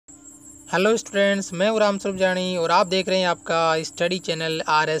Hello students, मैं हूं राम स्वरूप जानी और आप देख रहे हैं आपका study channel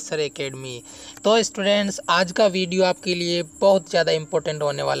R.S SIR academy. तो स्टूडेंट्स, आज का वीडियो आपके लिए बहुत ज़्यादा इम्पोर्टेंट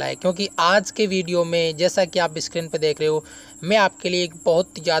होने वाला है, क्योंकि आज के वीडियो में जैसा कि आप स्क्रीन पर देख रहे हो, मैं आपके लिए एक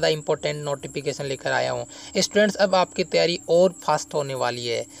बहुत ज़्यादा इम्पोर्टेंट नोटिफिकेशन लेकर आया हूं। स्टूडेंट्स, अब आपकी तैयारी और फास्ट होने वाली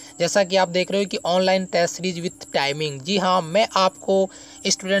है। जैसा कि आप देख रहे हो कि online test series with timing, जी हाँ, मैं आपको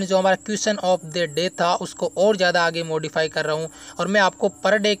स्टूडेंट्स जो हमारा क्वेश्चन ऑफ द डे था उसको और ज़्यादा आगे मॉडिफाई कर रहा हूँ और मैं आपको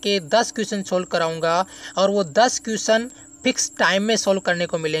पर डे के 10 क्वेश्चन सोल्व कराऊंगा और वो 10 क्वेश्चन फिक्स टाइम में सोल्व करने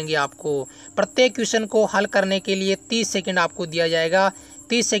को मिलेंगे आपको। प्रत्येक क्वेश्चन को हल करने के लिए 30 सेकंड आपको दिया जाएगा।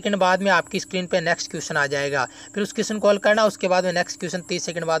 30 सेकंड बाद में आपकी स्क्रीन पे नेक्स्ट क्वेश्चन आ जाएगा, फिर उस क्वेश्चन को हल करना, उसके बाद में नेक्स्ट क्वेश्चन, 30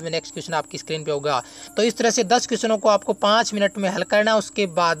 सेकंड बाद में नेक्स्ट क्वेश्चन आपकी स्क्रीन पे होगा। तो इस तरह से 10 क्वेश्चनों को आपको 5 मिनट में हल करना। उसके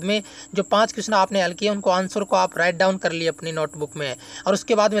बाद में जो 5 क्वेश्चन आपने हल किए उनको आंसर को आप राइट डाउन कर लिए अपनी नोटबुक में, और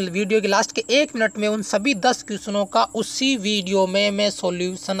उसके बाद में वीडियो के लास्ट के 1 मिनट में उन सभी 10 क्वेश्चनों का उसी वीडियो में मैं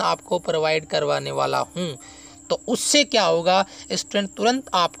सॉल्यूशन आपको प्रोवाइड करवाने वाला हूँ। तो उससे क्या होगा स्टूडेंट, तुरंत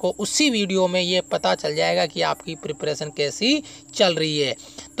आपको उसी वीडियो में ये पता चल जाएगा कि आपकी प्रिपरेशन कैसी चल रही है।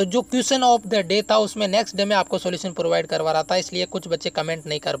 तो जो क्वेश्चन ऑफ द डे था उसमें नेक्स्ट डे में आपको सॉल्यूशन प्रोवाइड करवा रहा था, इसलिए कुछ बच्चे कमेंट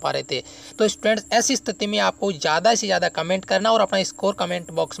नहीं कर पा रहे थे। तो स्टूडेंट्स, ऐसी स्थिति में आपको ज़्यादा से ज़्यादा कमेंट करना और अपना स्कोर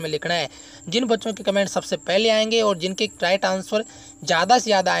कमेंट बॉक्स में लिखना है। जिन बच्चों के कमेंट सबसे पहले आएंगे और जिनके राइट आंसर ज़्यादा से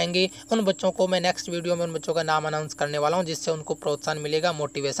ज़्यादा आएंगे, उन बच्चों को मैं नेक्स्ट वीडियो में उन बच्चों का नाम अनाउंस करने वाला हूँ, जिससे उनको प्रोत्साहन मिलेगा,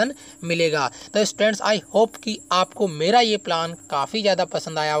 मोटिवेशन मिलेगा। तो स्टूडेंट्स, आई होप कि आपको मेरा ये प्लान काफ़ी ज़्यादा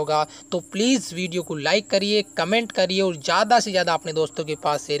पसंद आया होगा। तो प्लीज़ वीडियो को लाइक करिए, कमेंट करिए और ज़्यादा से ज़्यादा अपने दोस्तों के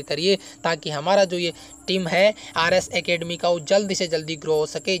पास शेयर करिए, ताकि हमारा जो ये टीम है RS एकेडमी का वो जल्दी से जल्दी ग्रो हो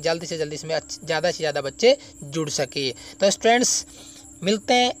सके, जल्दी से जल्दी इसमें ज़्यादा से ज़्यादा बच्चे जुड़ सके। तो स्टूडेंट्स,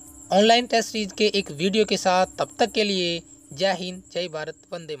 मिलते हैं ऑनलाइन टेस्ट सीरीज के एक वीडियो के साथ। तब तक के लिए जय हिंद, जय भारत,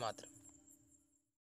 वंदे मातरम।